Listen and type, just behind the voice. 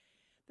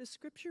The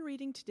scripture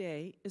reading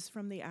today is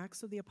from the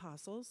Acts of the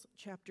Apostles,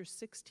 chapter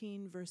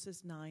 16,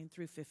 verses 9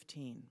 through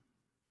 15.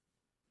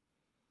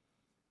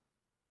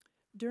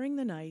 During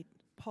the night,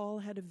 Paul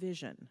had a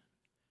vision.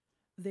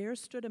 There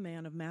stood a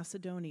man of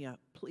Macedonia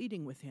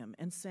pleading with him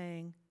and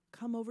saying,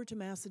 "Come over to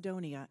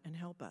Macedonia and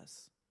help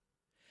us."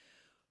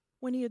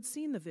 When he had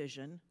seen the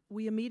vision,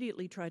 we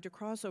immediately tried to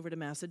cross over to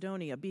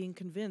Macedonia, being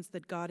convinced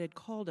that God had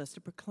called us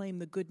to proclaim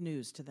the good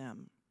news to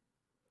them.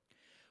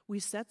 We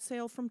set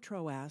sail from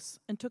Troas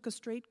and took a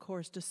straight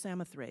course to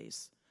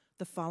Samothrace,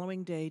 the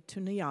following day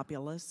to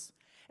Neapolis,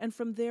 and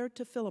from there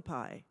to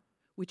Philippi,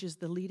 which is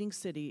the leading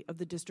city of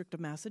the district of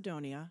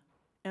Macedonia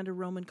and a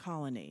Roman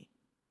colony.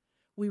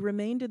 We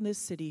remained in this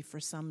city for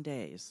some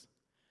days.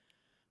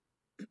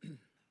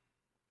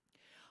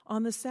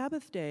 On the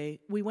Sabbath day,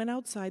 we went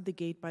outside the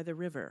gate by the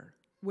river,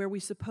 where we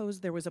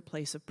supposed there was a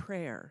place of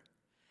prayer,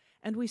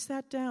 and we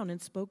sat down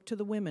and spoke to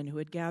the women who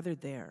had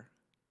gathered there.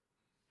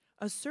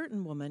 A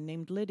certain woman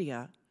named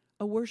Lydia,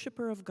 a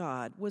worshiper of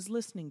God, was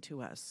listening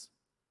to us.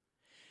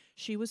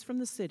 She was from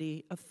the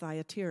city of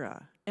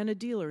Thyatira and a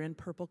dealer in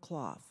purple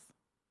cloth.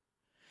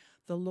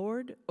 The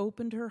Lord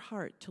opened her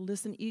heart to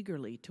listen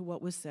eagerly to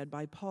what was said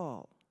by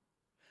Paul.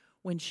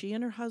 When she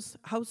and her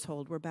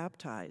household were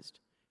baptized,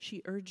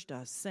 she urged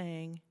us,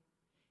 saying,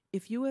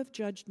 "If you have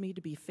judged me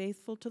to be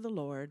faithful to the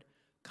Lord,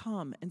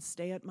 come and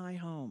stay at my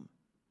home."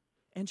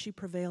 And she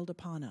prevailed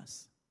upon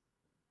us.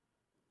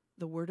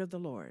 The word of the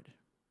Lord.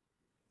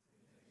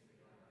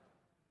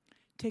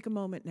 Take a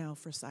moment now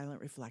for silent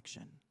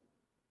reflection.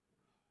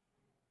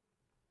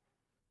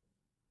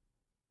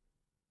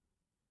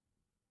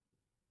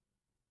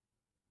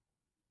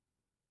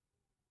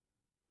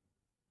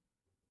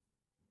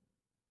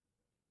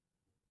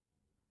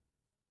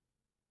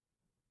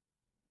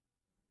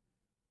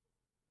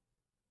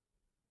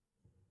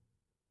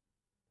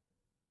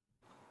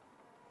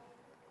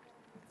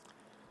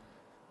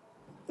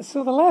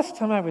 So the last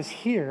time I was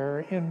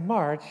here in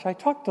March, I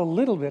talked a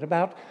little bit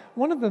about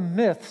one of the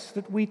myths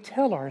that we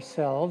tell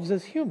ourselves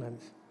as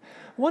humans.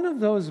 One of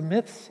those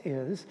myths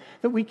is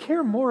that we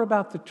care more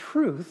about the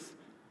truth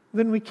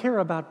than we care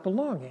about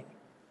belonging.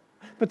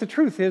 But the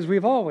truth is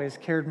we've always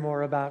cared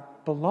more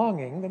about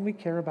belonging than we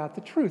care about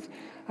the truth.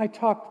 I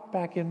talked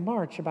back in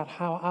March about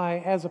how I,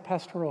 as a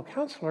pastoral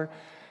counselor,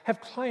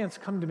 have clients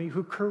come to me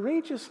who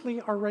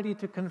courageously are ready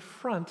to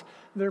confront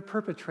their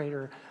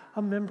perpetrator,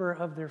 a member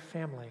of their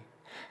family.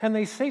 And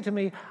they say to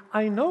me,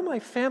 "I know my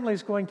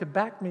family's going to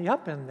back me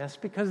up in this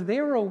because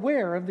they're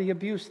aware of the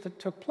abuse that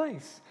took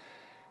place."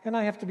 And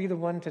I have to be the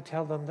one to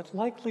tell them that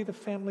likely the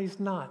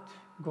family's not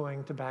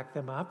going to back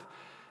them up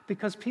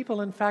because people,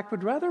 in fact,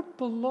 would rather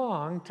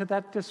belong to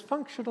that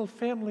dysfunctional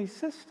family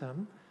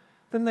system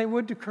than they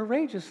would to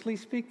courageously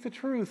speak the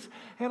truth.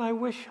 And I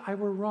wish I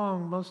were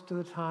wrong most of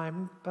the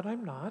time, but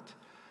I'm not.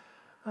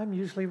 I'm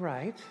usually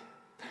right.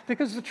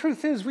 Because the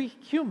truth is, we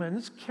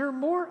humans care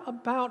more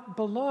about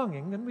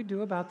belonging than we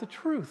do about the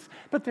truth.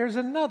 But there's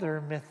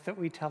another myth that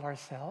we tell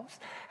ourselves,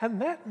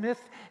 and that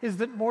myth is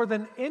that more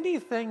than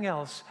anything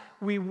else,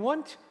 we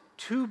want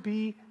to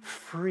be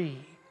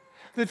free.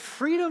 That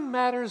freedom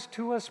matters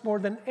to us more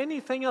than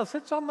anything else.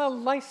 It's on the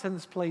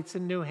license plates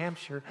in New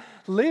Hampshire.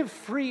 Live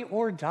free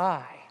or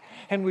die.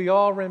 And we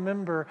all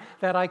remember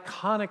that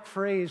iconic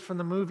phrase from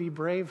the movie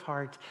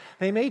Braveheart.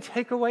 They may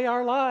take away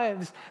our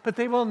lives, but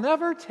they will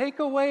never take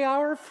away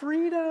our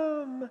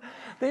freedom.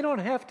 They don't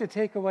have to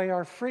take away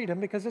our freedom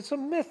because it's a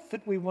myth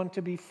that we want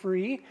to be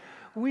free.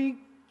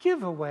 We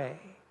give away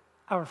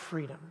our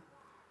freedom.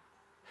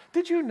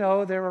 Did you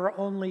know there are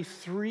only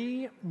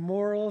 3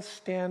 moral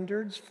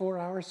standards for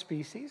our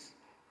species?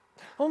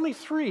 Only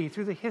 3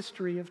 through the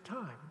history of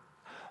time.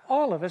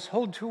 All of us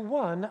hold to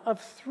one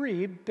of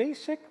 3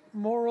 basic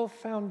moral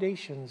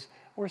foundations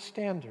or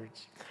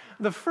standards.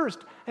 The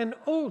first and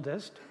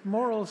oldest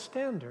moral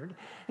standard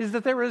is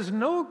that there is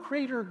no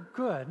greater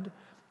good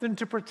than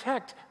to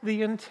protect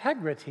the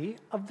integrity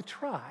of the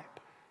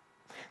tribe.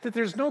 That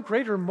there's no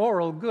greater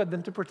moral good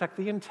than to protect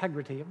the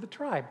integrity of the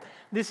tribe.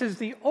 This is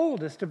the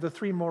oldest of the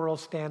 3 moral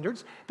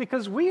standards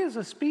because we as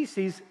a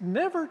species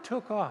never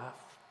took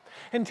off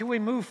until we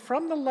moved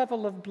from the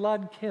level of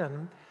blood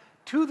kin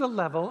to the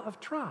level of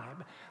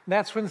tribe.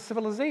 That's when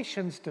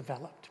civilizations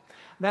developed.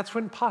 That's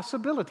when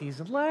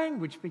possibilities and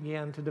language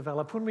began to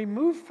develop, when we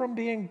moved from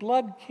being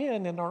blood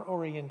kin in our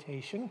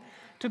orientation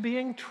to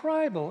being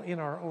tribal in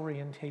our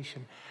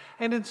orientation.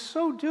 And in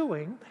so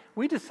doing,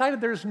 we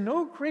decided there's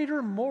no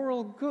greater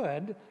moral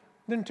good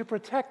than to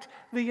protect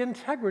the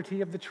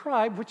integrity of the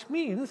tribe, which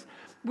means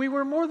we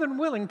were more than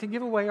willing to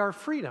give away our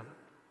freedom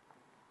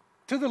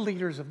to the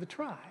leaders of the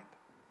tribe.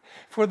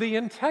 For the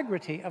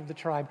integrity of the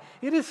tribe.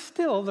 It is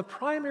still the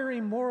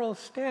primary moral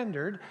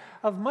standard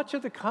of much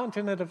of the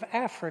continent of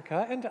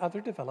Africa and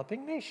other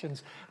developing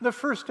nations. The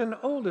first and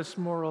oldest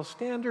moral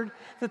standard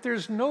that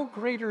there's no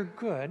greater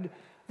good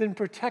than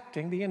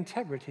protecting the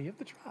integrity of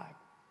the tribe.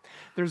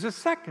 There's a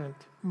second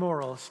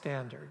moral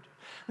standard.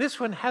 This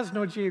one has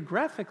no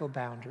geographical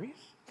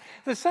boundaries.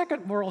 The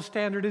second moral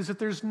standard is that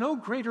there's no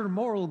greater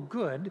moral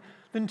good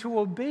than to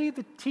obey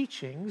the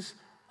teachings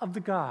of the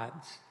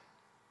gods.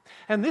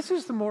 And this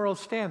is the moral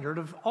standard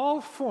of all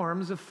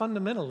forms of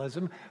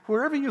fundamentalism,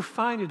 wherever you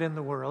find it in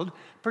the world,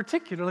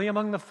 particularly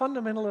among the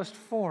fundamentalist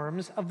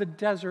forms of the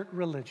desert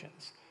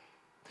religions.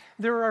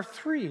 There are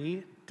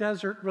 3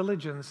 desert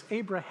religions,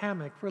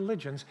 Abrahamic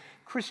religions: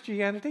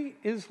 Christianity,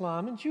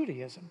 Islam, and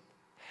Judaism.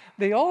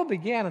 They all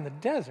began in the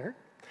desert.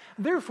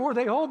 Therefore,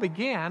 they all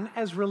began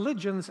as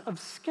religions of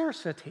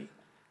scarcity.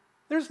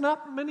 There's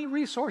not many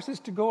resources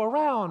to go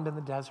around in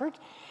the desert,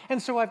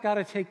 and so I've got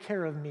to take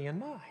care of me and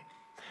mine.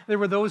 There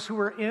were those who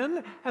were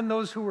in and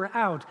those who were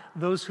out,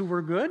 those who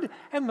were good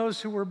and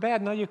those who were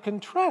bad. Now you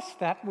contrast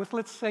that with,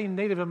 let's say,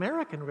 Native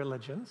American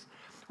religions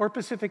or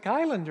Pacific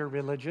Islander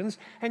religions,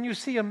 and you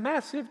see a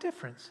massive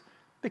difference,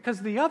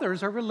 because the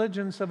others are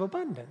religions of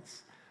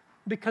abundance,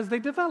 because they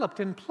developed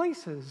in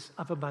places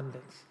of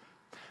abundance.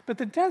 But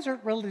the desert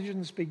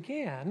religions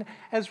began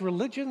as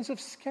religions of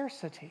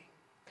scarcity.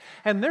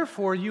 And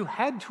therefore, you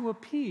had to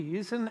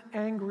appease an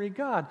angry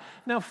God.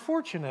 Now,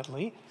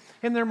 fortunately,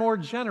 in their more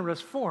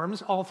generous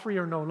forms, all 3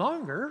 are no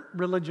longer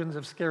religions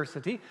of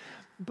scarcity,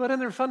 but in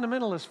their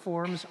fundamentalist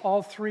forms,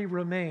 all 3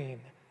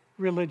 remain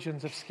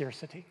religions of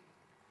scarcity.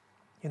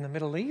 In the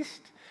Middle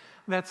East,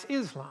 that's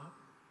Islam.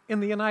 In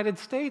the United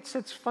States,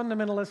 it's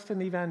fundamentalist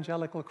and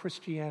evangelical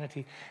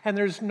Christianity. And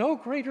there's no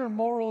greater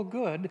moral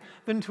good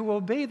than to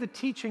obey the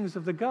teachings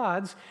of the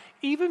gods,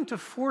 even to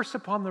force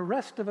upon the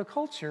rest of a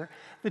culture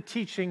the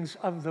teachings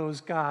of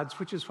those gods,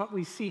 which is what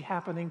we see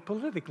happening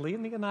politically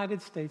in the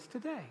United States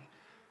today.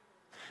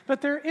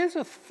 But there is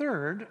a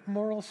third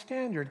moral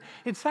standard.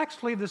 It's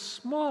actually the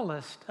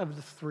smallest of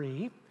the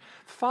 3,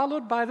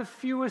 followed by the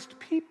fewest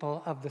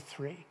people of the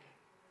 3.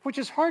 Which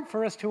is hard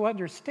for us to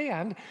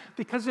understand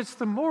because it's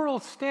the moral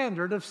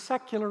standard of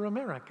secular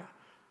America.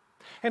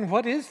 And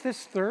what is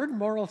this third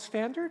moral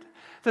standard?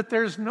 That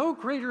there's no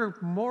greater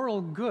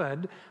moral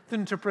good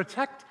than to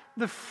protect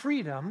the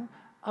freedom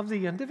of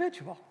the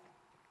individual.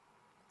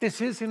 This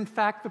is, in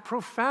fact, the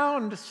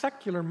profound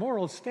secular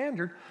moral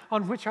standard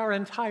on which our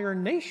entire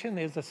nation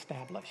is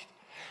established.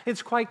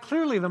 It's quite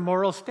clearly the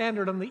moral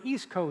standard on the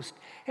East Coast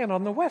and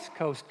on the West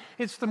Coast.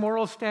 It's the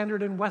moral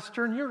standard in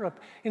Western Europe,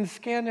 in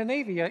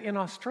Scandinavia, in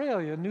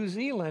Australia, New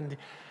Zealand.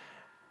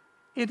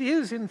 It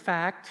is, in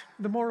fact,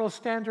 the moral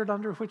standard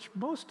under which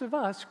most of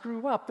us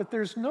grew up, that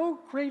there's no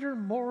greater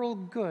moral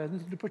good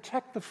than to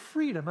protect the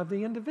freedom of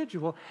the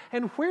individual.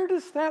 And where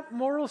does that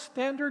moral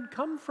standard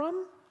come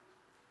from?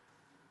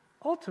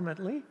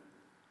 Ultimately,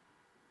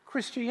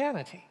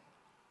 Christianity.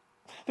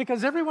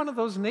 Because every one of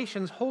those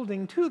nations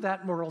holding to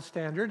that moral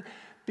standard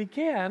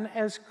began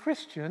as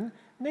Christian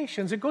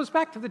nations. It goes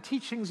back to the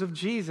teachings of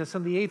Jesus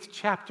in the 8th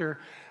chapter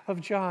of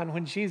John,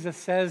 when Jesus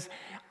says,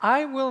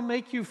 I will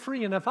make you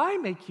free, and if I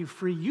make you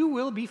free, you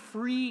will be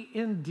free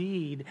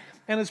indeed.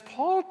 And as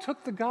Paul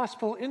took the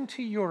gospel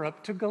into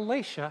Europe, to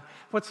Galatia,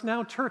 what's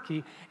now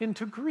Turkey,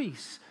 into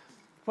Greece,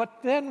 what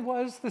then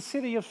was the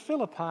city of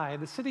Philippi,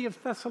 the city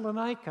of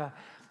Thessalonica,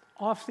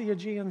 off the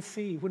Aegean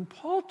Sea. When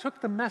Paul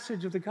took the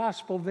message of the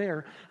gospel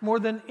there, more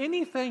than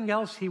anything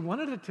else, he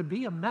wanted it to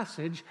be a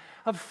message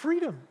of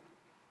freedom.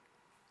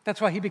 That's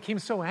why he became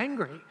so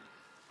angry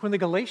when the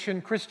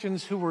Galatian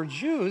Christians, who were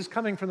Jews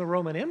coming from the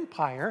Roman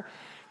Empire,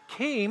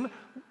 came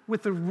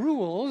with the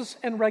rules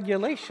and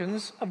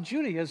regulations of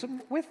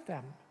Judaism with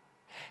them,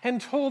 and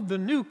told the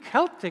new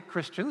Celtic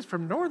Christians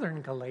from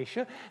northern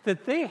Galatia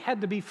that they had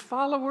to be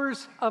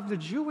followers of the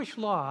Jewish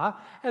law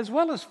as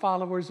well as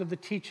followers of the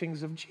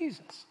teachings of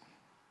Jesus.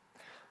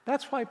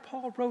 That's why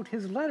Paul wrote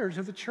his letter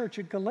to the church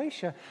at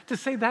Galatia, to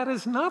say that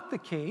is not the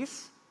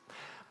case,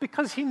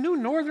 because he knew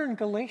northern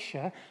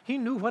Galatia, he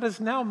knew what is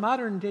now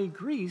modern-day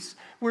Greece,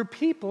 were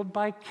peopled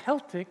by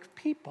Celtic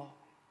people.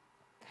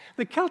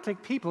 The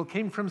Celtic people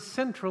came from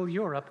Central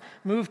Europe,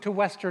 moved to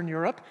Western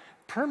Europe,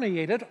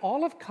 permeated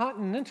all of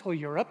continental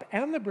Europe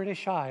and the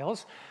British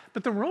Isles,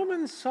 but the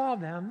Romans saw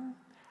them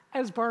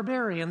as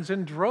barbarians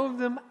and drove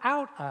them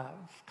out of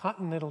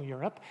continental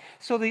Europe.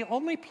 So the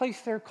only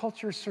place their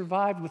culture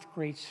survived with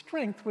great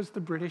strength was the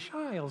British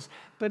Isles.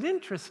 But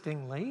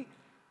interestingly,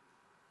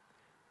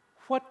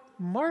 what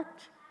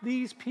marked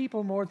these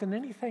people more than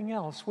anything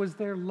else was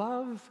their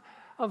love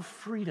of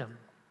freedom.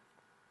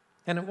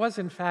 And it was,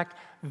 in fact,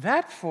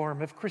 that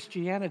form of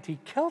Christianity,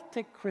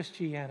 Celtic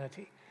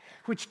Christianity,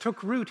 which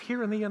took root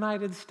here in the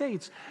United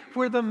States,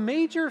 where the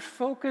major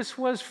focus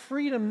was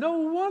freedom. No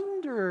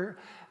wonder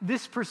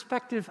this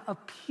perspective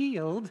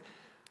appealed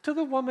to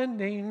the woman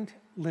named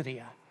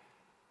Lydia.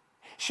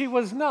 She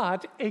was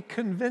not a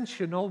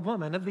conventional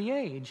woman of the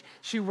age.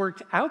 She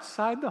worked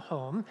outside the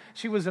home.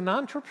 She was an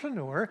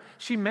entrepreneur.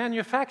 She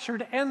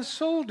manufactured and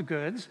sold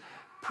goods,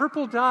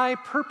 purple dye,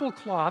 purple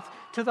cloth,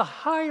 to the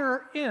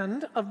higher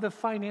end of the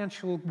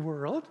financial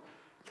world.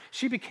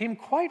 She became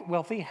quite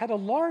wealthy, had a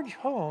large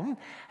home,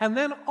 and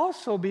then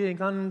also being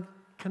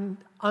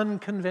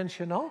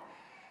unconventional,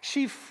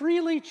 she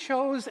freely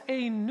chose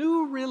a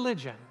new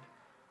religion.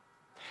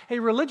 A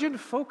religion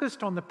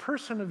focused on the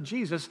person of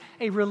Jesus,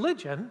 a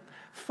religion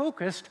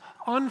focused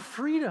on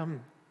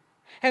freedom.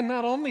 And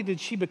not only did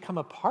she become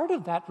a part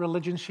of that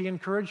religion, she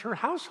encouraged her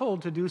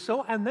household to do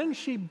so, and then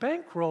she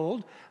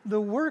bankrolled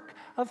the work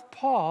of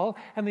Paul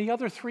and the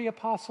other 3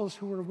 apostles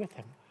who were with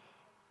him.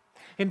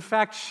 In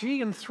fact,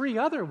 she and 3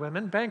 other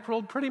women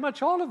bankrolled pretty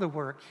much all of the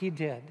work he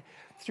did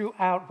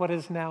throughout what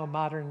is now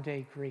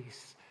modern-day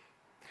Greece.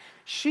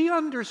 She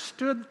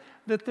understood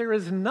that there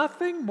is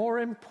nothing more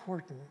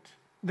important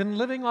than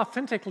living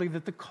authentically,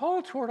 that the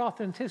call toward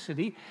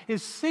authenticity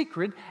is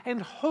sacred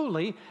and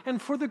holy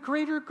and for the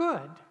greater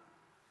good.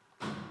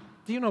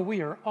 Do you know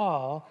we are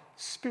all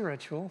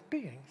spiritual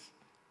beings?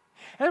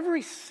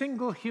 Every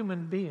single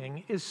human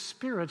being is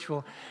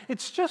spiritual.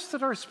 It's just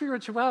that our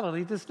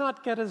spirituality does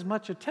not get as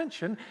much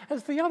attention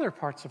as the other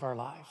parts of our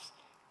lives.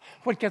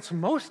 What gets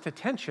most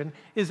attention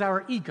is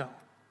our ego,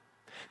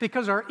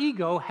 because our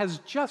ego has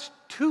just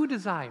 2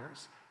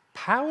 desires: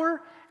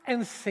 power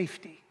and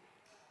safety.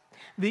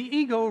 The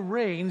ego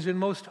reigns in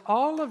most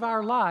all of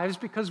our lives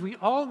because we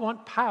all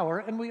want power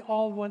and we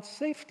all want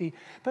safety.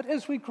 But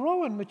as we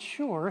grow and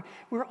mature,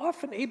 we're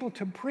often able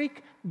to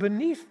break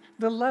beneath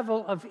the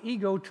level of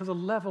ego to the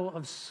level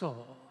of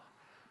soul.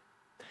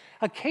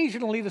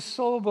 Occasionally, the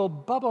soul will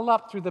bubble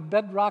up through the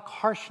bedrock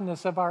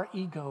harshness of our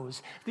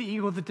egos, the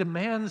ego that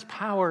demands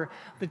power,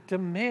 that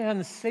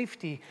demands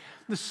safety.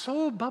 The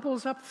soul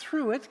bubbles up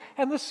through it,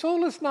 and the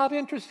soul is not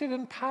interested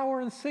in power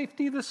and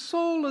safety. The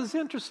soul is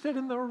interested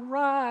in the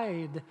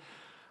ride.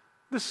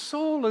 The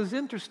soul is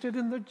interested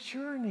in the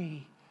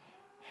journey.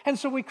 And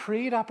so we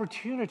create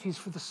opportunities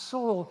for the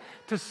soul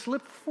to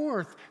slip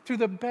forth through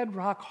the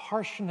bedrock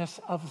harshness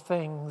of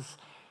things.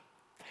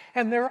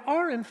 And there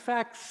are, in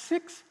fact,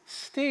 6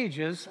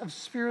 stages of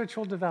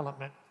spiritual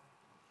development.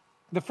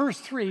 The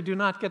first 3 do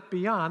not get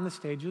beyond the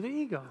stage of the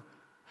ego.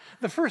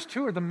 The first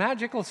 2 are the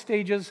magical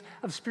stages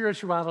of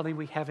spirituality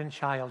we have in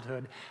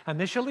childhood.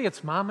 Initially,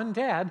 it's mom and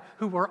dad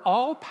who are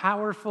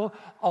all-powerful,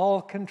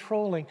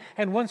 all-controlling.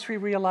 And once we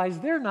realize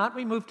they're not,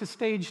 we move to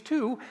stage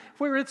 2,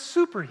 where it's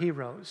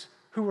superheroes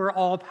who are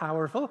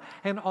all-powerful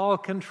and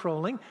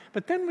all-controlling.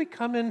 But then we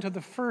come into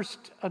the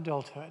first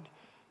adulthood,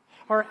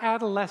 our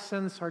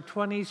adolescence, our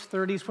 20s,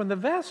 30s, when the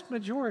vast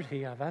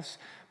majority of us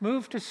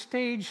move to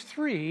stage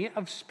 3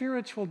 of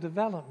spiritual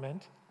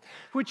development,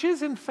 which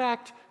is, in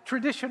fact,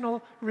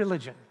 traditional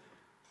religion.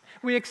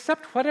 We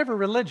accept whatever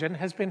religion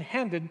has been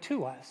handed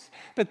to us,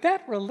 but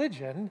that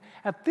religion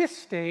at this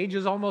stage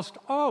is almost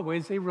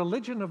always a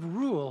religion of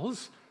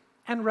rules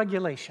and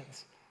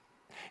regulations.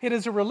 It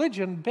is a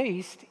religion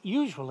based,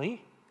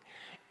 usually,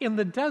 in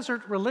the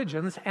desert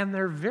religions and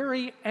their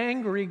very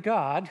angry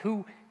God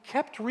who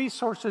kept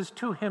resources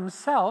to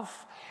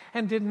himself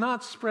and did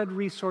not spread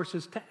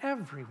resources to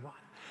everyone,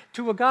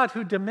 to a God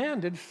who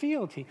demanded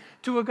fealty,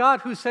 to a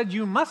God who said,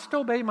 you must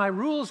obey my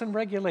rules and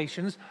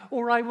regulations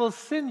or I will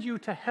send you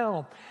to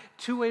hell,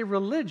 to a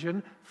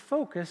religion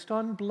focused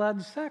on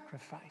blood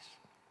sacrifice.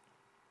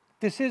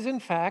 This is, in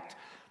fact,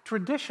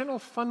 traditional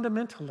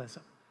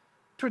fundamentalism,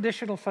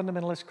 traditional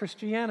fundamentalist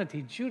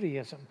Christianity,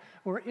 Judaism,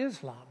 or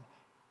Islam.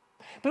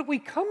 But we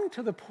come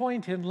to the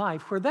point in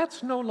life where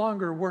that's no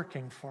longer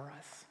working for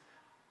us.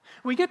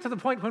 We get to the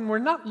point when we're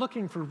not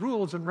looking for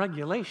rules and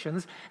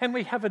regulations, and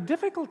we have a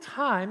difficult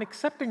time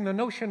accepting the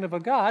notion of a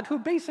God who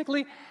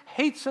basically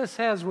hates us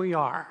as we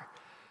are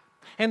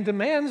and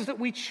demands that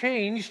we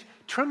change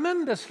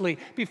tremendously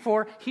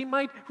before he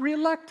might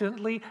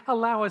reluctantly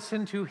allow us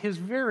into his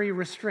very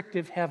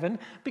restrictive heaven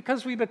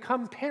because we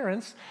become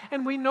parents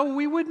and we know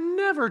we would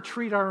never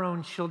treat our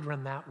own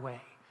children that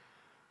way.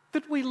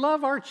 That we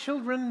love our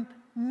children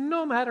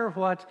no matter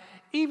what,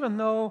 even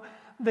though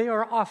they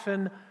are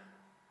often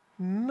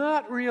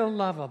not real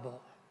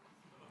lovable.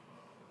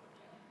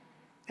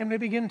 And we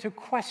begin to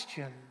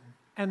question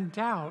and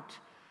doubt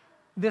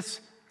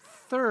this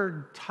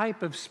third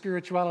type of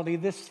spirituality,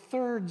 this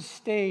third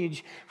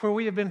stage where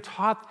we have been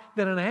taught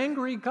that an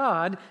angry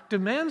God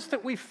demands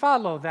that we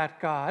follow that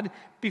God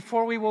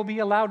before we will be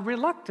allowed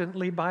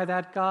reluctantly by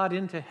that God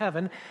into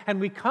heaven. And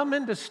we come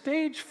into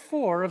stage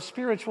 4 of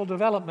spiritual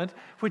development,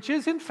 which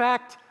is in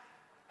fact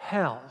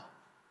hell.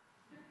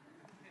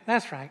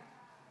 That's right.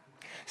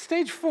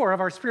 Stage 4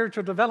 of our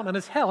spiritual development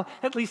is hell.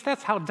 At least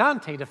that's how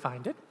Dante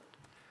defined it.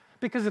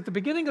 Because at the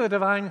beginning of the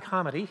Divine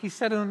Comedy, he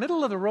said, in the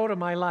middle of the road of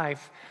my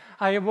life,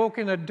 I awoke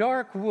in a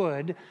dark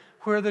wood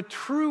where the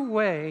true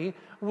way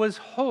was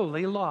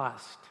wholly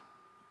lost.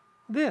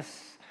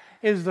 This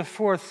is the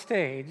 4th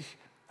stage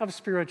of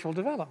spiritual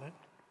development.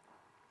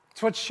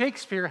 It's what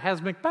Shakespeare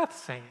has Macbeth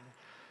saying.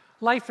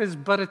 Life is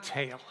but a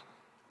tale,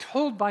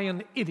 told by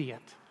an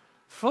idiot,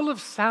 full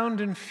of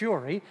sound and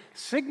fury,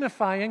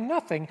 signifying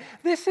nothing.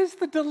 This is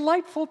the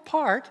delightful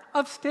part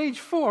of stage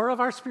 4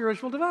 of our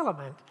spiritual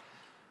development.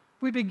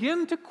 We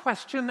begin to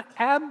question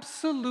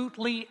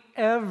absolutely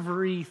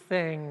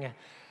everything.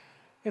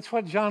 It's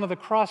what John of the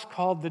Cross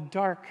called the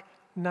dark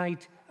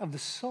night of the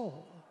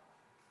soul.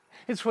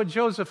 It's what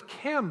Joseph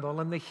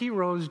Campbell in The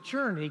Hero's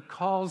Journey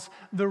calls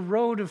the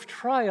road of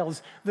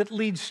trials that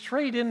leads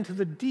straight into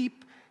the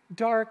deep,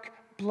 dark,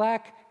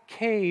 black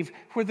cave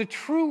where the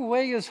true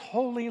way is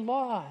wholly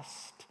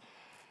lost.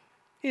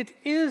 It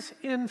is,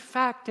 in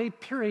fact, a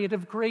period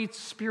of great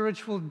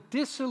spiritual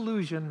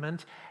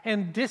disillusionment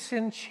and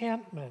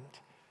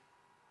disenchantment.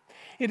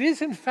 It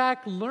is, in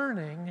fact,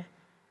 learning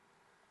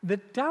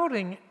that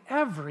doubting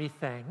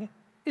everything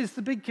is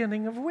the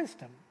beginning of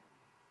wisdom.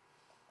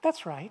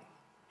 That's right.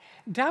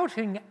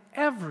 Doubting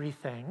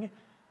everything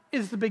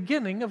is the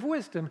beginning of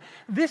wisdom.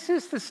 This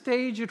is the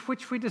stage at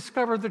which we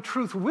discover the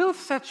truth will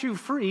set you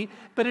free,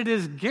 but it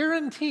is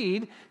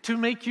guaranteed to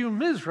make you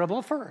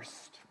miserable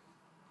first.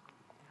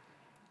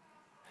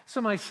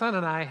 So my son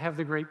and I have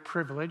the great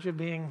privilege of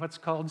being what's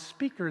called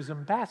speakers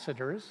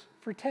ambassadors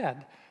for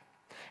TED.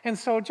 And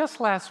so just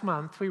last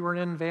month, we were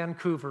in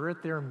Vancouver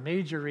at their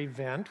major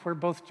event where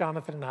both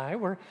Jonathan and I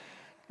were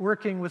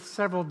working with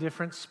several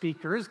different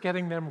speakers,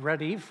 getting them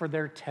ready for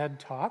their TED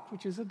Talk,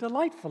 which is a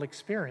delightful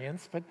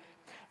experience. But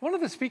one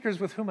of the speakers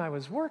with whom I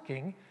was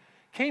working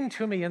came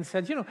to me and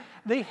said,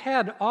 they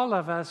had all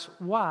of us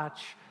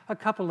watch a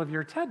couple of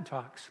your TED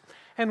Talks.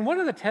 And one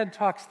of the TED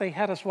Talks they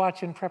had us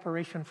watch in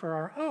preparation for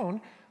our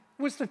own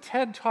was the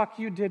TED Talk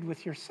you did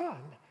with your son.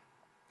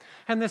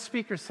 And the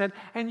speaker said,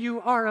 and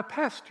you are a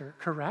pastor,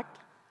 correct?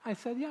 I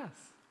said, yes.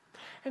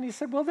 And he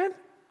said, well, then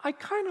I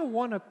kind of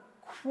want to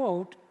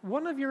quote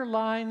one of your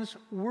lines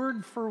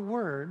word for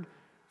word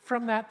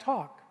from that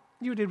talk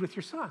you did with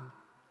your son.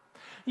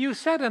 You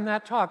said in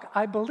that talk,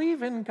 I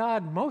believe in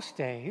God most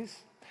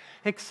days,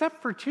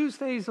 except for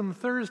Tuesdays and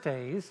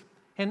Thursdays,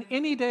 and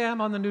any day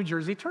I'm on the New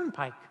Jersey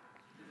Turnpike.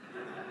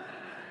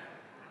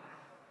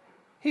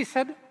 He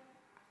said,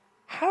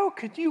 how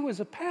could you as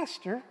a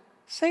pastor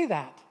say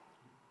that?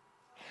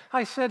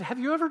 I said, have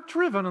you ever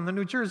driven on the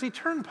New Jersey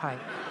Turnpike?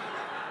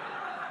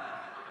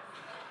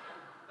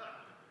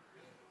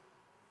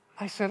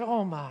 I said,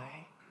 oh my,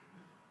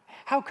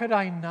 how could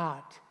I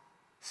not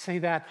say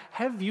that?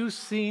 Have you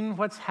seen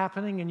what's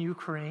happening in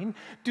Ukraine?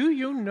 Do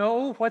you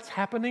know what's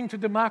happening to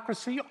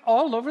democracy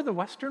all over the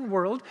Western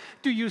world?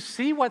 Do you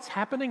see what's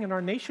happening in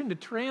our nation to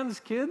trans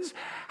kids?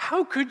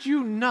 How could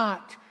you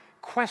not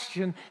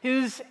question,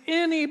 is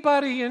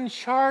anybody in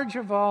charge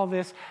of all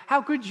this?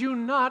 How could you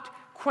not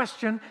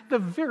question the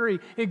very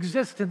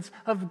existence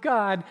of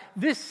God?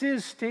 This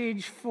is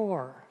stage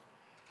 4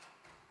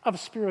 of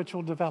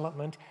spiritual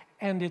development,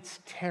 and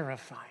it's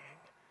terrifying.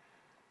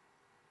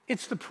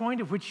 It's the point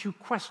at which you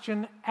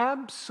question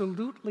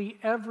absolutely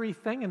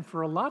everything, and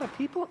for a lot of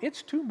people,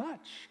 it's too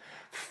much,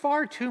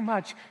 far too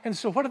much. And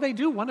so what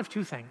do? One of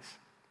two things.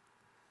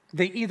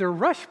 They either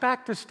rush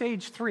back to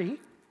stage 3,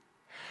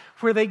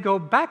 where they go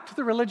back to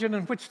the religion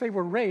in which they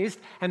were raised,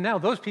 and now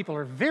those people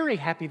are very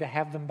happy to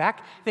have them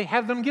back. They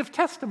have them give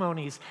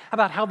testimonies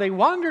about how they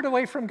wandered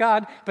away from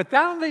God, but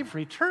now they've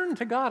returned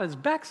to God as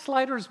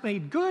backsliders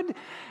made good.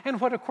 And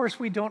what, of course,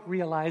 we don't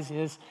realize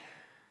is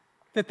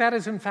that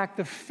is, in fact,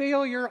 the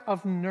failure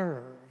of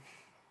nerve.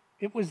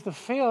 It was the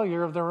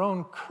failure of their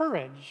own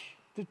courage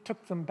that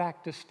took them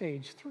back to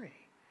stage 3.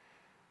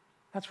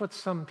 That's what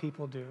some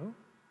people do.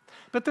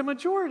 But the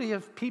majority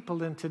of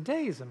people in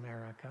today's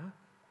America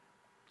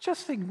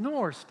just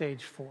ignore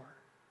stage 4.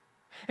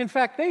 In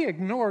fact, they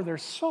ignore their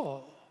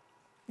soul.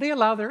 They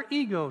allow their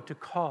ego to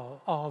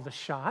call all the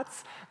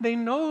shots. They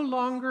no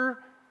longer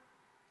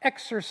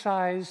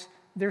exercise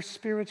their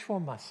spiritual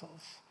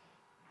muscles.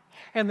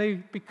 And they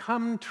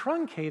become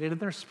truncated in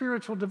their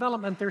spiritual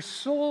development. Their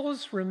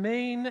souls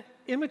remain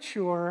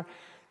immature,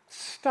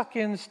 stuck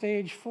in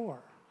stage 4.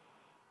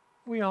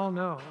 We all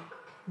know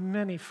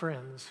many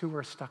friends who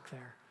are stuck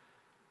there.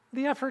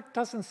 The effort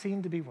doesn't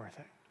seem to be worth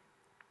it.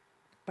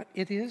 But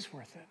it is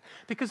worth it.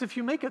 Because if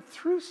you make it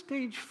through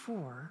stage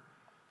 4,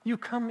 you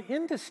come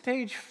into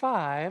stage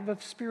 5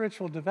 of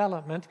spiritual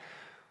development,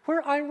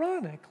 where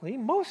ironically,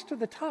 most of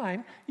the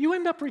time, you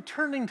end up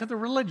returning to the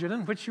religion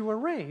in which you were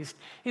raised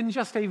in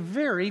just a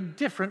very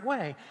different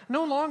way.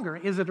 No longer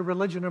is it a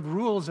religion of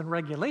rules and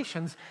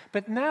regulations,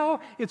 but now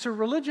it's a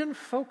religion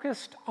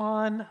focused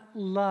on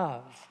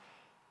love.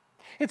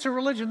 It's a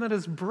religion that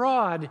is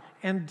broad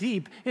and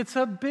deep. It's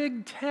a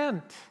big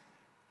tent.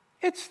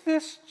 It's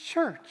this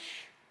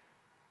church.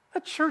 A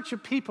church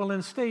of people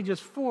in stages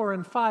 4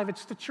 and 5.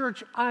 It's the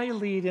church I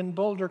lead in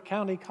Boulder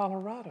County,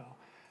 Colorado.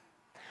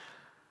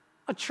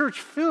 A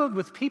church filled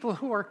with people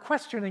who are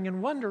questioning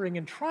and wondering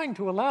and trying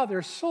to allow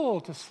their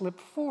soul to slip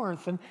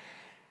forth. And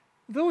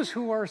those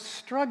who are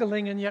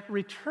struggling and yet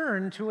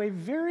return to a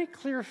very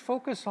clear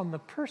focus on the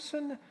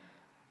person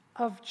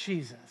of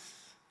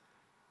Jesus.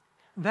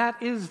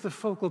 That is the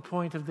focal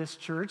point of this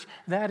church.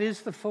 That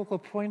is the focal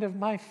point of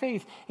my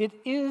faith. It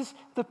is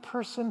the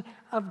person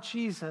of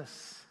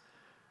Jesus.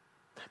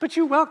 But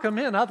you welcome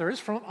in others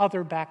from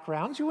other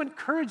backgrounds. You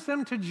encourage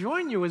them to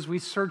join you as we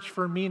search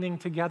for meaning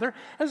together,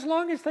 as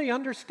long as they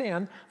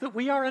understand that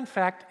we are, in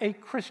fact, a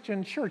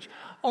Christian church.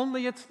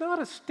 Only it's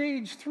not a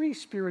stage 3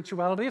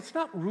 spirituality. It's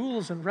not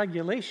rules and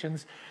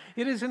regulations.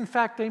 It is, in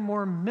fact, a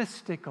more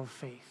mystical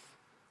faith.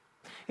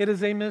 It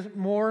is a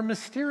more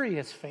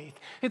mysterious faith.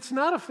 It's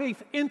not a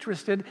faith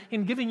interested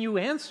in giving you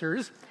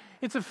answers.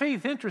 It's a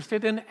faith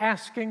interested in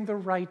asking the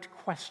right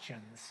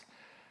questions.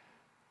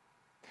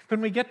 When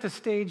we get to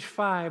stage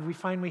 5, we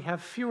find we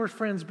have fewer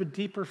friends but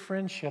deeper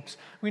friendships.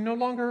 We no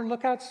longer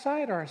look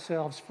outside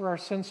ourselves for our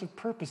sense of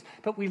purpose,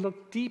 but we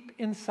look deep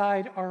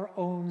inside our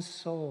own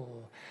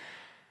soul.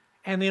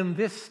 And in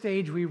this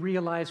stage, we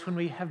realize when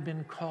we have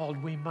been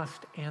called, we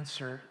must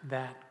answer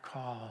that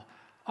call,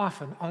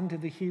 often onto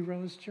the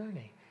hero's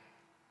journey.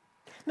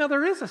 Now,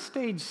 there is a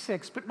stage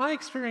 6, but my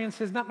experience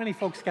is not many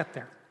folks get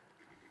there.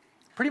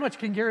 Pretty much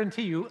can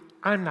guarantee you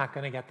I'm not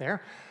going to get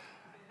there.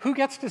 Who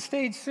gets to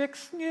stage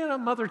 6?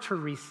 Mother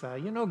Teresa,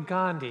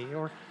 Gandhi,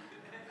 or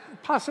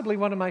possibly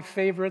one of my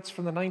favorites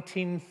from the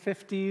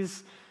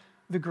 1950s,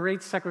 the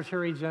great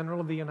Secretary General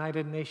of the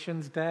United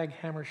Nations, Dag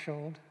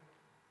Hammarskjöld,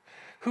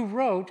 who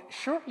wrote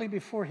shortly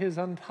before his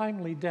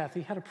untimely death,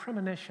 he had a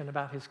premonition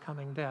about his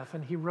coming death,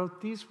 and he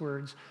wrote these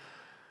words,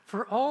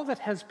 "For all that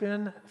has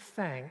been,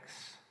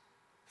 thanks.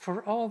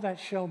 For all that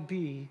shall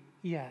be,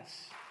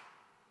 yes."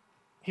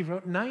 He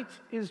wrote, "Night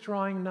is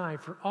drawing nigh.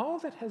 For all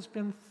that has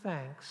been,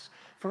 thanks.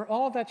 For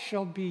all that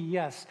shall be,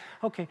 yes."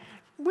 Okay,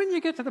 when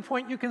you get to the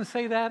point you can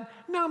say that,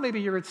 now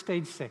maybe you're at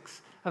stage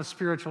 6 of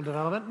spiritual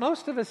development.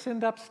 Most of us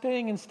end up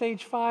staying in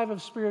stage 5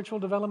 of spiritual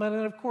development.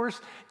 And of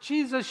course,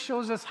 Jesus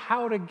shows us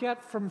how to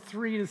get from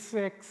 3 to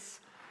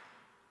 6.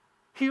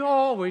 He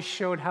always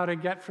showed how to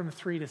get from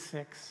 3 to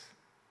 6.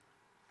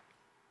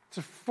 It's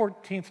the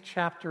 14th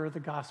chapter of the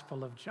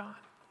Gospel of John.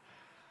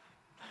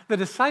 The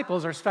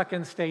disciples are stuck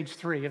in stage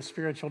 3 of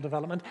spiritual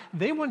development.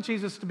 They want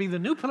Jesus to be the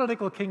new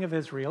political king of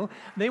Israel.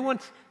 They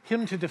want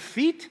him to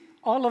defeat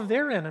all of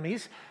their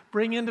enemies,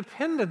 bring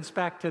independence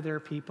back to their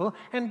people,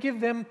 and give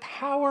them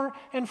power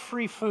and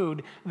free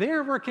food.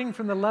 They're working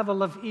from the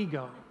level of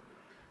ego.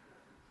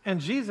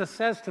 And Jesus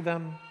says to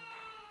them,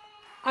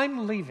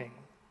 "I'm leaving.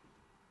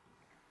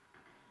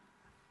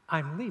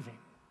 I'm leaving."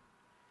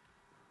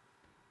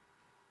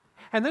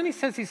 And then he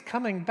says he's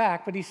coming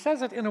back, but he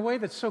says it in a way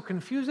that's so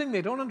confusing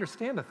they don't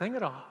understand a thing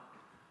at all.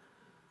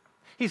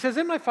 He says,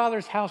 "In my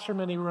Father's house are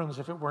many rooms.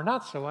 If it were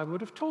not so, I would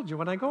have told you.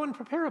 When I go and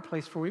prepare a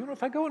place for you, and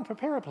if I go and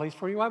prepare a place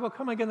for you, I will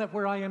come again that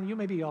where I am, you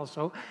may be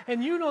also.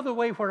 And you know the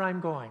way where I'm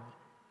going."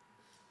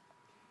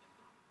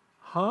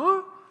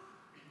 Huh?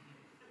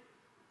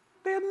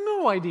 They had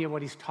no idea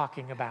what he's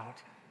talking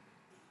about.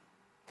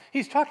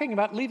 He's talking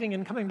about leaving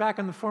and coming back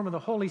in the form of the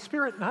Holy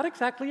Spirit, not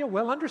exactly a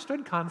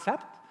well-understood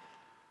concept.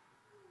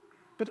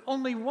 But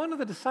only one of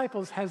the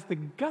disciples has the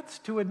guts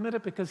to admit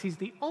it because he's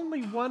the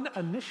only one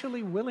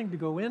initially willing to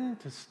go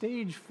into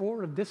stage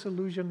 4 of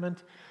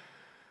disillusionment.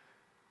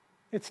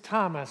 It's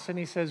Thomas, and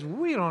he says,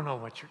 "We don't know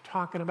what you're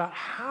talking about.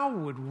 How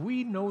would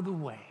we know the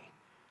way?"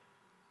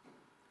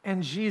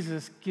 And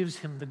Jesus gives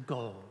him the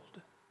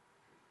gold.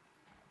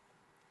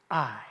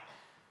 "I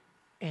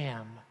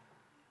am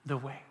the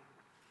way,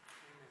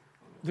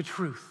 the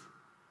truth,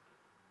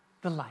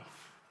 the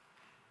life."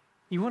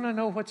 You want to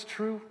know what's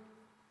true?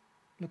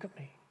 Look at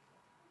me.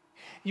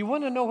 You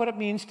want to know what it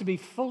means to be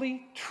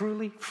fully,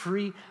 truly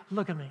free?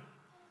 Look at me.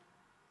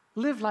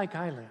 Live like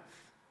I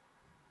live.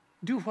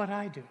 Do what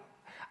I do.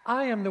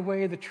 I am the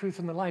way, the truth,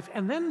 and the life.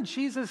 And then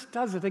Jesus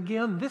does it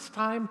again, this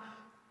time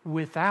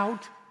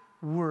without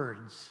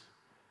words.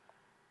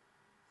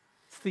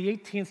 It's the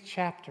 18th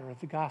chapter of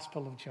the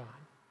Gospel of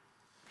John.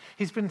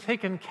 He's been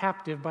taken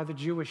captive by the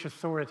Jewish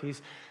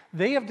authorities.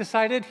 They have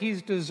decided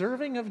he's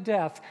deserving of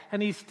death,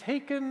 and he's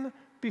taken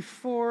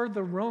before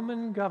the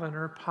Roman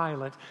governor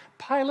Pilate.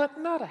 Pilate,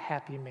 not a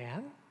happy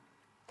man.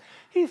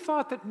 He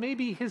thought that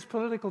maybe his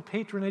political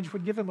patronage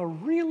would give him a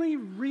really,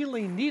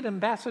 really neat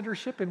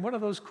ambassadorship in one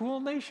of those cool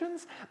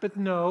nations, but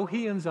no,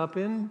 he ends up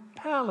in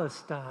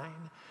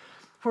Palestine,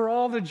 where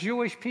all the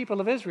Jewish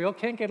people of Israel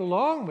can't get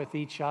along with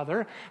each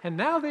other, and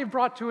now they've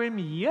brought to him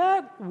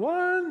yet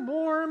one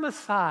more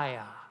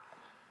Messiah,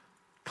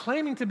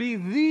 claiming to be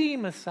the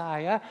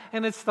Messiah,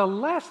 and it's the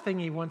last thing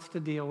he wants to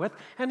deal with.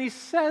 And he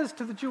says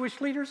to the Jewish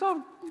leaders,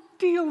 "Oh,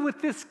 deal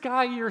with this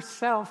guy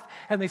yourself."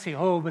 And they say,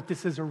 "Oh, but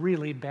this is a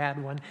really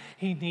bad one.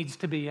 He needs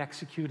to be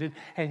executed.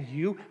 And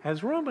you,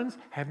 as Romans,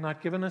 have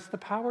not given us the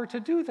power to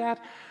do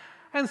that."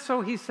 And so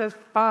he says,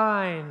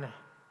 "Fine,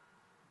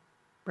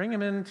 bring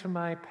him into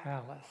my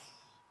palace."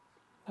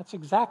 That's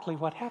exactly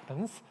what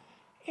happens.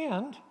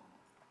 And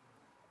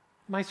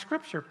my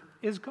scripture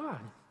is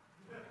gone.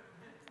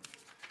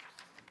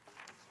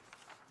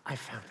 I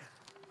found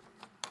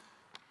it.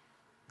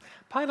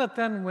 Pilate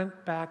then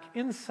went back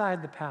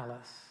inside the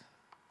palace,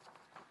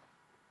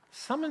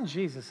 summoned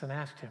Jesus, and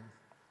asked him,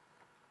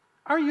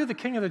 "Are you the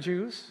king of the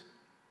Jews?"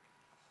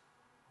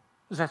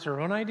 "Is that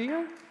your own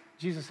idea?"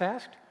 Jesus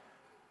asked.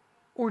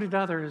 "Or did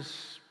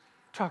others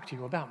talk to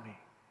you about me?"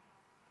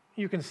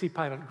 You can see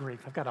Pilate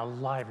grief. I've got a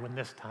live one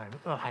this time.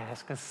 I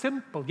ask a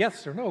simple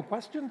yes or no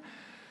question.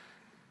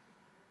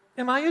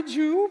 "Am I a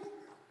Jew?"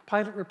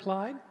 Pilate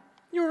replied.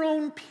 "Your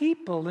own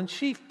people and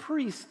chief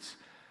priests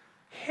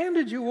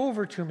handed you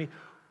over to me.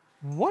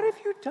 What have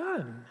you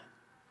done?"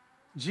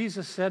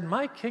 Jesus said,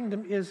 "My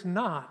kingdom is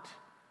not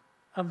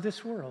of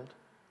this world.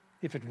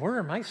 If it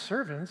were, my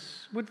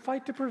servants would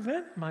fight to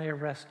prevent my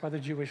arrest by the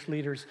Jewish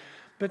leaders.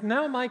 But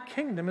now my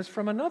kingdom is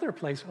from another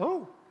place."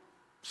 "Oh,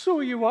 so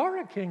you are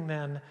a king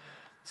then?"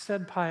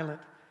 Said Pilate,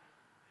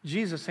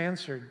 Jesus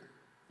answered,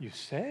 "You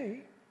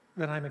say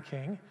that I'm a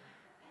king.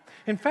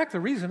 In fact, the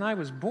reason I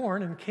was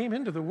born and came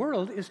into the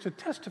world is to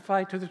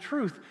testify to the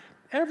truth.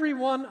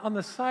 Everyone on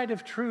the side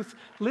of truth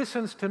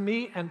listens to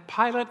me." And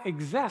Pilate,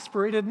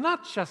 exasperated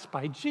not just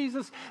by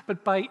Jesus,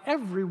 but by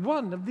every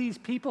one of these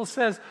people,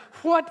 says,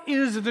 "What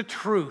is the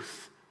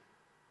truth?"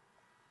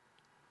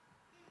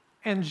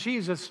 And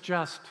Jesus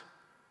just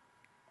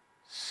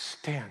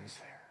stands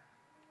there.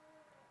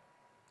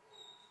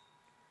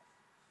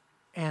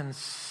 And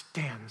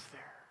stands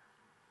there.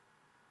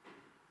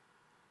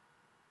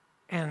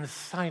 And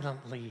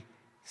silently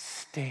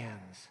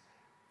stands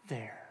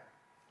there.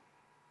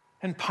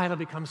 And Pilate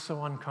becomes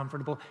so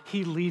uncomfortable,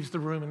 he leaves the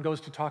room and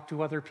goes to talk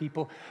to other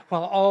people,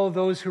 while all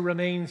those who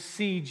remain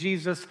see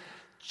Jesus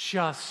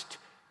just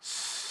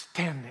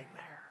standing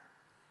there.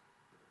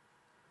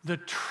 The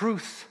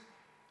truth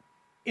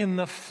in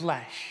the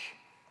flesh.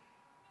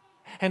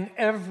 And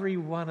every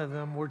one of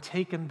them were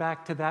taken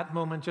back to that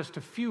moment just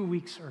a few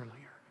weeks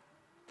earlier,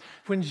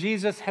 when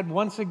Jesus had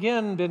once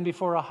again been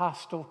before a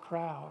hostile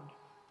crowd.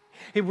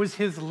 It was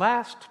his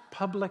last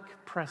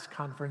public press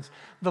conference,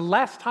 the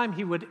last time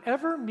he would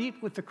ever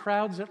meet with the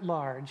crowds at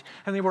large,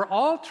 and they were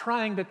all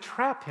trying to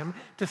trap him,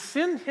 to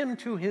send him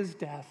to his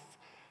death.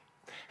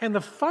 And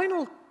the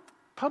final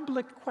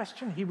public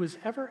question he was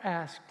ever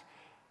asked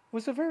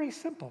was a very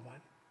simple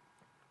one.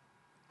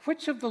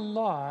 Which of the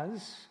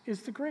laws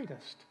is the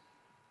greatest?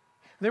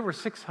 There were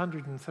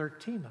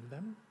 613 of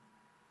them.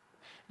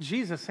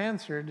 Jesus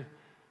answered,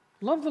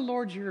 "Love the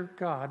Lord your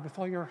God with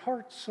all your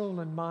heart, soul,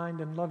 and mind,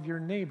 and love your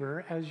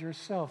neighbor as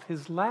yourself."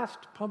 His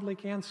last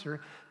public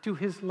answer to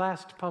his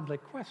last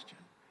public question.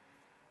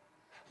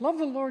 Love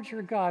the Lord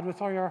your God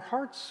with all your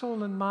heart,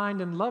 soul, and mind,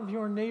 and love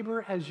your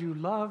neighbor as you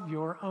love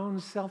your own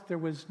self. There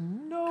was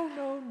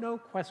no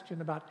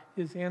question about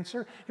his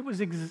answer. It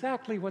was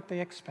exactly what they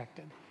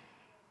expected.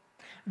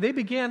 They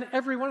began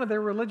every one of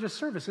their religious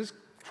services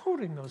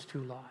quoting those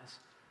two laws.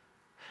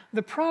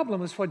 The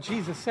problem is what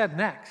Jesus said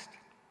next.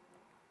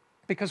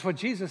 Because what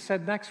Jesus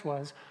said next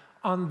was,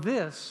 "On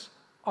this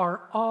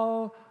are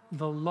all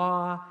the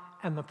law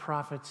and the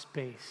prophets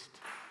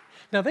based."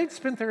 Now, they'd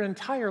spent their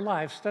entire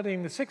life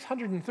studying the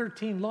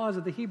 613 laws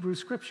of the Hebrew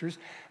Scriptures.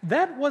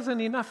 That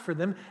wasn't enough for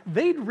them.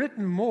 They'd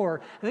written more.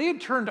 They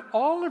had turned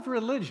all of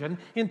religion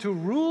into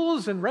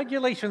rules and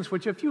regulations,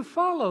 which, if you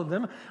follow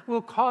them,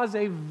 will cause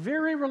a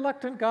very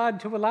reluctant God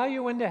to allow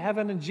you into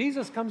heaven. And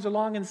Jesus comes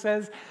along and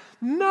says,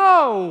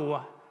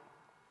 "No!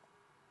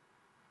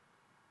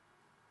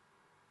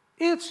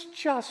 It's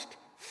just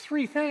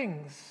three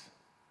things: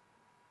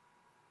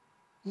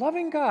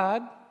 loving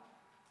God,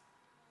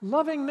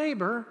 loving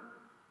neighbor,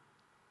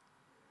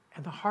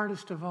 and the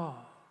hardest of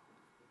all,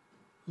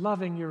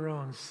 loving your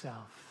own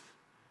self,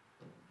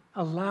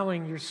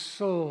 allowing your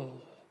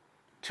soul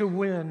to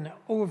win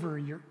over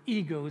your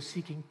ego,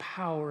 seeking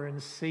power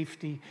and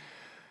safety,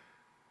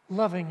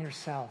 loving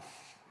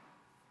yourself."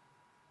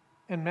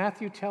 And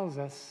Matthew tells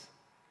us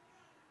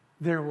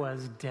there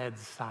was dead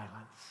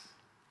silence.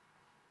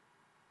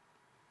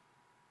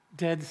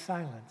 Dead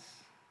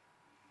silence.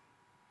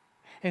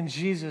 And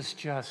Jesus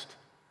just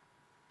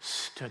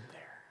stood there.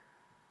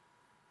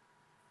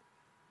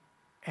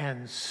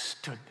 And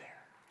stood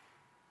there.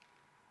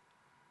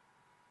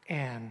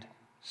 And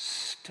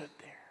stood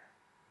there.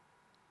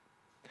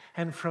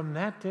 And from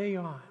that day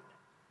on,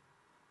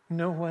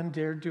 no one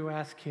dared to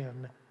ask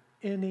him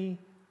any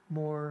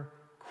more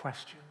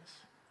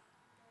questions.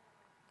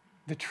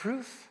 The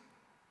truth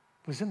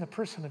was in the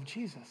person of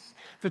Jesus.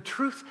 The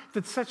truth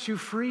that sets you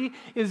free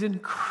is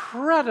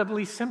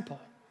incredibly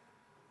simple.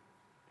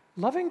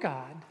 Loving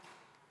God,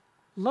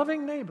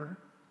 loving neighbor,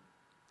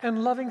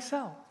 and loving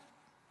self.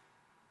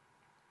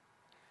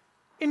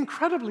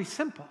 Incredibly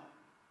simple,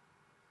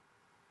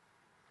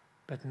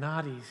 but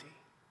not easy.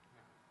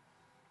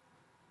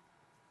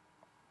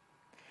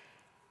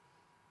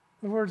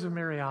 The words of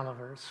Mary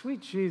Oliver: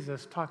 "Sweet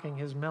Jesus, talking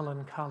his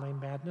melancholy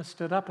madness,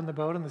 stood up in the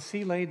boat, and the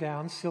sea lay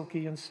down,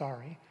 silky and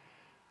sorry.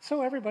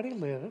 So everybody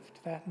lived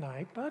that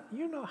night, but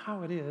you know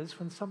how it is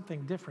when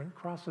something different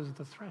crosses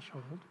the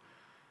threshold.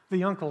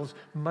 The uncles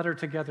mutter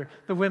together,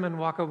 the women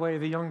walk away,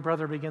 the young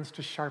brother begins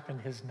to sharpen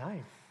his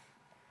knife.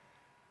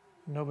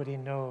 Nobody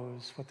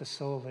knows what the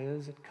soul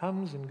is. It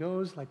comes and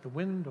goes like the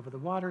wind over the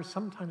water,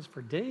 sometimes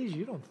for days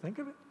you don't think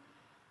of it.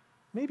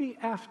 Maybe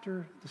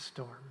after the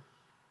storm,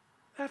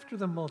 after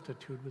the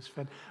multitude was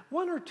fed,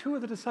 one or two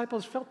of the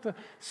disciples felt the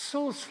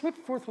soul slip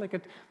forth like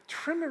a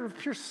tremor of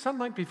pure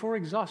sunlight before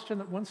exhaustion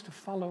that wants to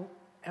follow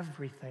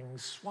everything,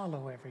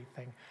 swallow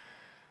everything.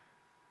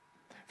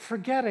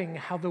 Forgetting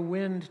how the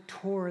wind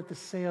tore at the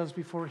sails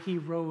before he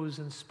rose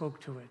and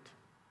spoke to it.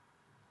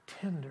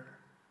 Tender,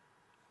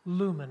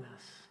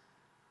 luminous,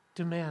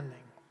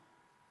 demanding,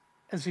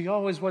 as he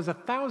always was,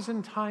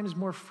 1,000 times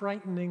more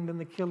frightening than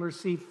the killer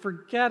sea,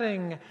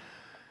 forgetting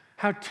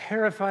how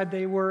terrified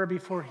they were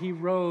before he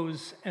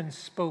rose and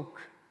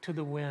spoke to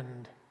the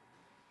wind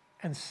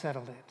and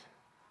settled it.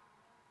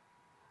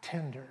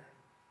 Tender,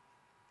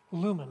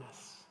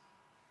 luminous,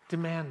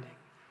 demanding,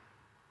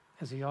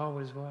 as he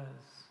always was,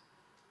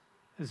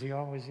 as he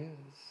always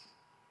is.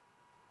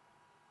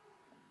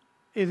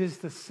 It is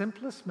the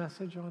simplest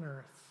message on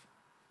earth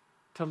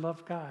to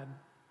love God,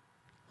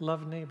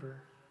 love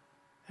neighbor,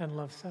 and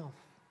love self.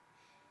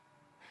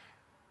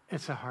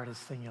 It's the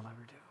hardest thing you'll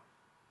ever do.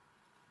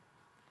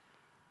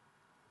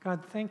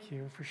 God, thank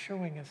you for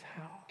showing us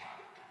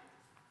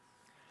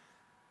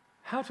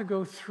how to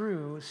go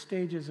through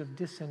stages of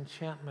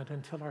disenchantment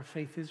until our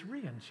faith is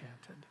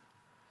re-enchanted.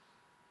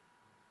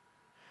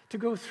 To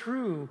go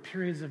through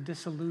periods of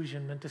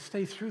disillusionment, to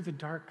stay through the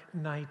dark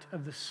night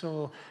of the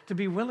soul, to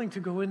be willing to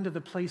go into the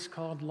place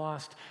called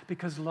lost,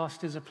 because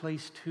lost is a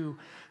place too.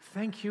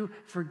 Thank you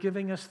for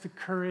giving us the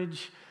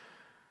courage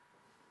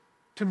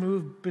to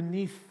move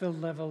beneath the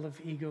level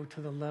of ego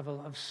to the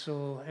level of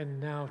soul,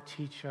 and now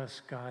teach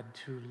us, God,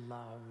 to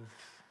love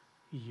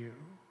you.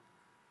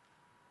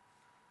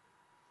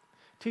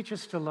 Teach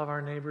us to love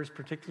our neighbors,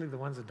 particularly the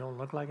ones that don't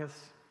look like us.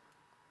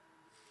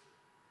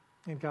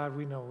 And God,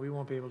 we know we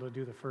won't be able to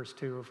do the first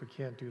two if we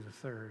can't do the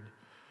third.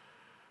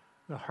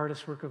 The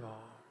hardest work of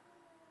all.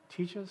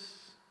 Teach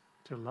us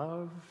to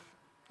love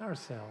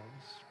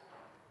ourselves.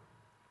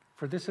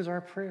 For this is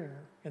our prayer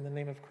in the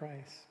name of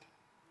Christ.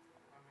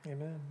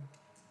 Amen.